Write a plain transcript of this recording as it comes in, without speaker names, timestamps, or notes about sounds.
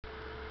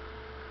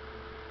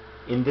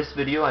In this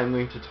video, I'm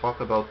going to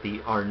talk about the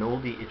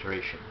Arnoldi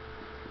iteration.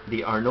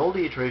 The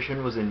Arnoldi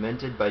iteration was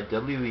invented by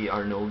W.E.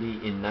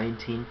 Arnoldi in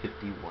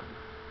 1951.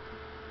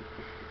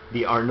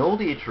 The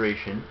Arnoldi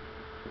iteration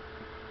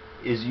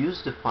is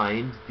used to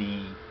find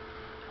the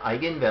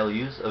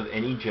eigenvalues of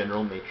any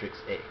general matrix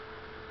A.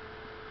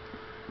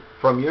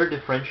 From your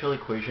differential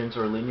equations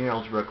or linear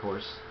algebra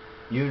course,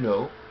 you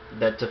know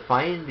that to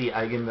find the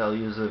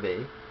eigenvalues of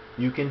A,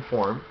 you can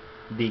form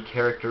the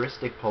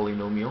characteristic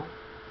polynomial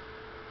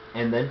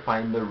and then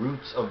find the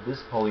roots of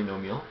this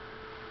polynomial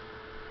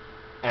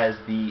as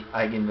the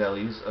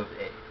eigenvalues of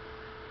A.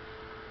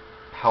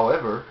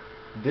 However,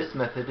 this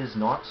method is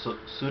not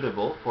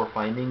suitable for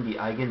finding the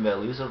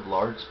eigenvalues of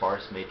large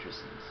sparse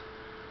matrices.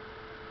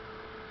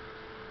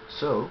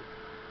 So,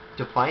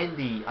 to find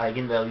the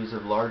eigenvalues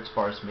of large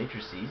sparse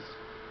matrices,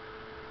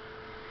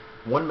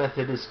 one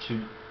method is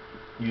to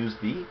use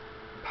the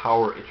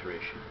power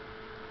iteration.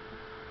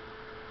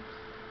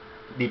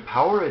 The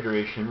power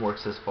iteration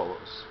works as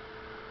follows.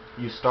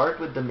 You start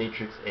with the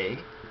matrix A,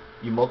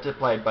 you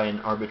multiply it by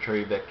an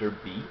arbitrary vector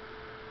B,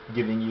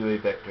 giving you a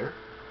vector.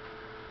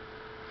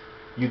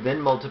 You then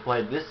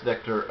multiply this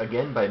vector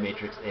again by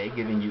matrix A,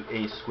 giving you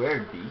A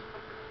squared B.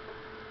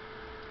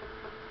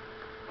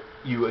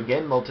 You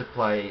again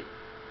multiply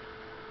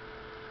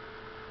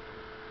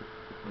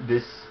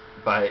this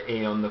by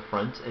A on the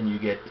front, and you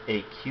get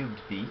A cubed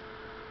B.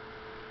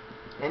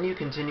 And you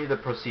continue the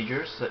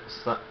procedure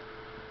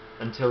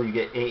until you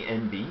get A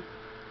and B.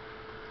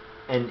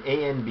 And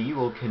A and B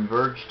will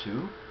converge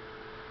to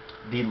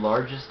the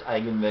largest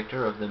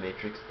eigenvector of the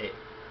matrix A.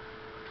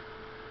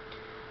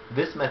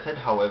 This method,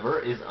 however,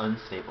 is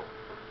unstable.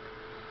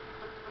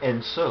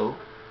 And so,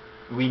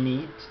 we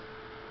need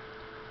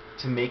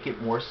to make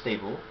it more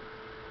stable.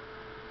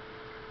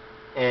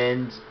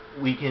 And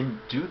we can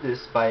do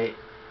this by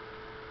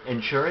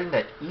ensuring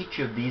that each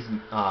of these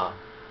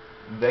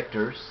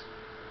vectors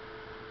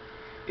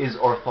is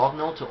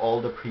orthogonal to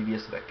all the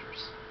previous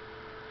vectors.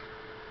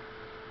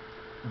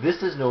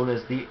 This is known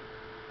as the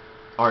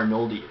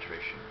Arnoldi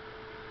iteration.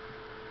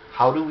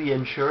 How do we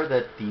ensure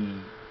that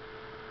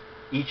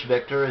each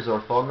vector is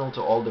orthogonal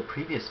to all the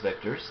previous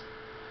vectors?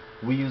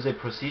 We use a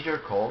procedure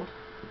called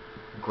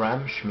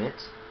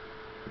Gram-Schmidt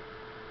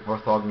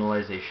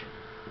Orthogonalization.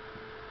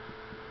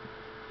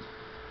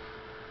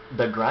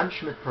 The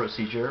Gram-Schmidt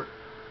procedure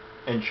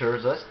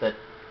ensures us that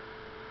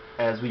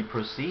as we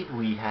proceed,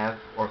 we have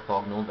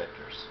orthogonal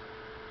vectors.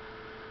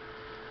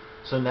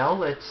 So now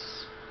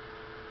let's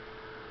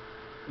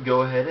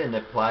go ahead and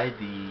apply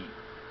the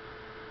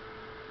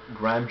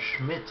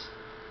Gram-Schmidt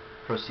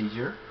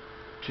procedure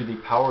to the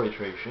power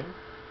iteration,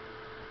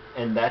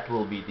 and that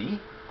will be the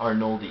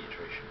Arnoldi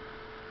iteration.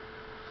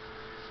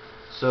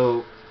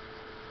 So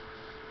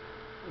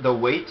the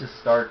way to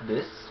start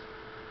this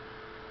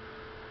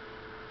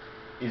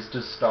is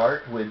to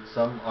start with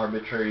some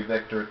arbitrary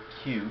vector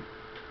q1,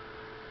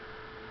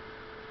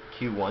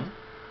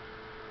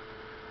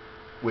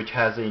 which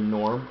has a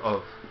norm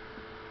of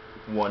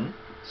 1,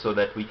 so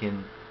that we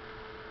can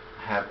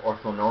have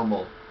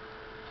orthonormal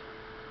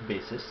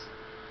basis.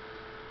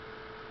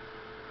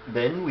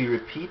 Then we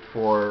repeat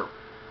for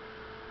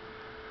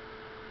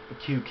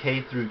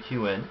qk through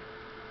qn.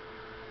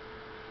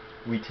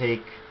 We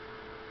take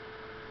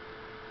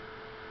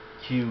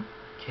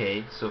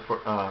qk, so for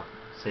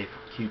say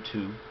for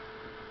q2,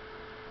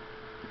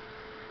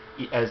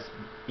 as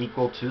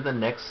equal to the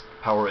next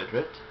power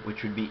iterate,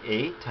 which would be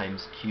a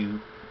times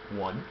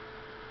q1,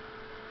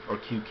 or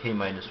qk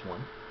minus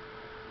 1.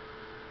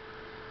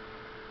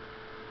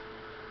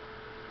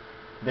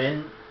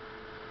 Then,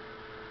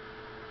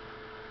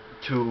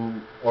 to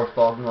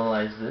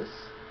orthogonalize this,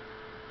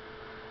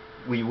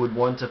 we would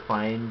want to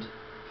find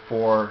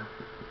for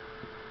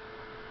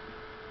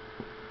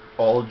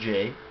all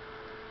j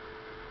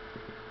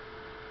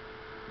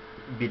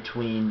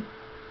between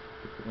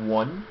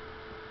 1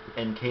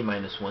 and k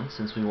minus 1,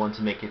 since we want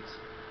to make it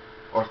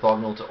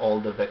orthogonal to all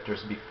the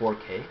vectors before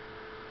k.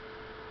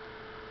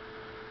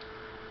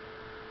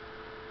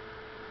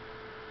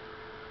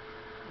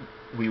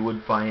 We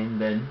would find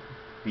then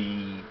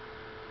the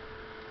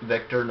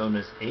vector known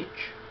as h,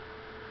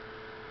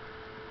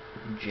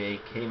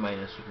 jk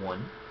minus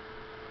 1,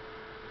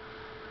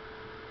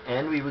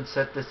 and we would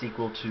set this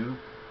equal to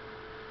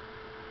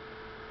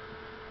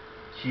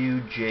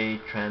qj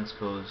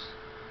transpose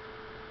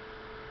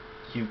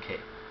qk.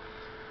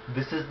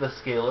 This is the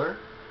scalar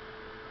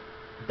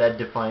that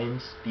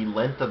defines the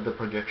length of the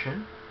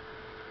projection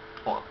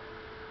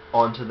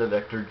onto the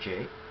vector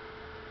j.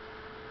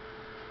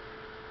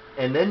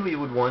 And then we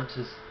would want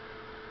to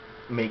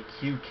make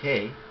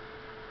qk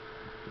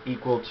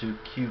equal to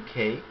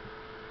qk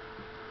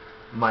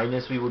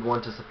minus, we would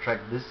want to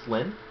subtract this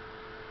length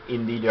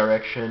in the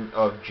direction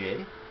of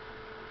j.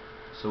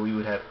 So we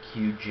would have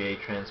qj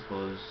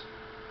transpose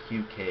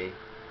qk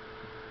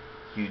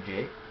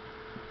qj.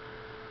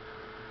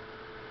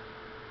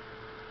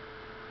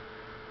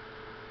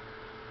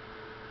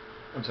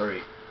 I'm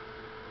sorry,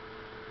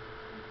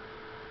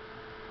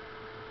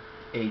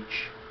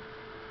 h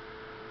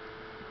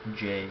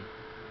j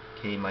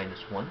k minus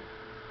 1.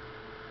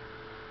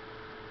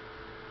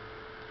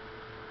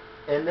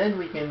 And then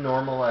we can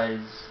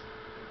normalize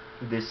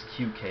this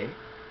qk.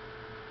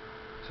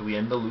 So we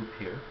end the loop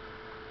here.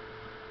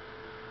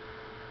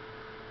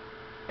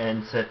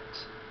 And set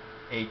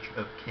h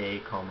of k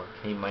comma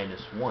k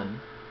minus 1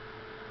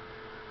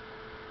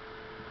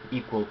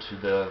 equal to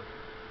the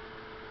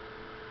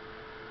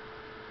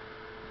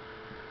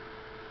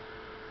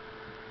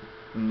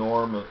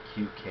norm of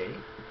qk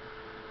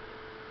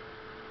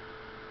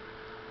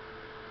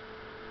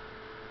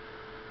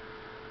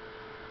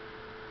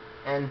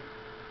and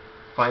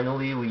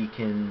finally we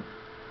can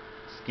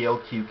scale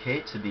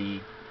qk to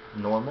be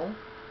normal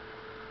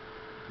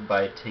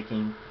by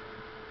taking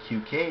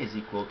qk is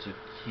equal to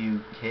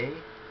qk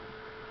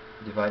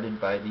divided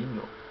by the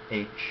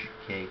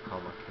hk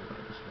comma k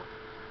minus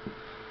 1.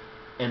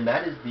 And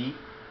that is the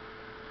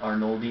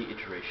Arnoldi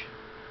iteration.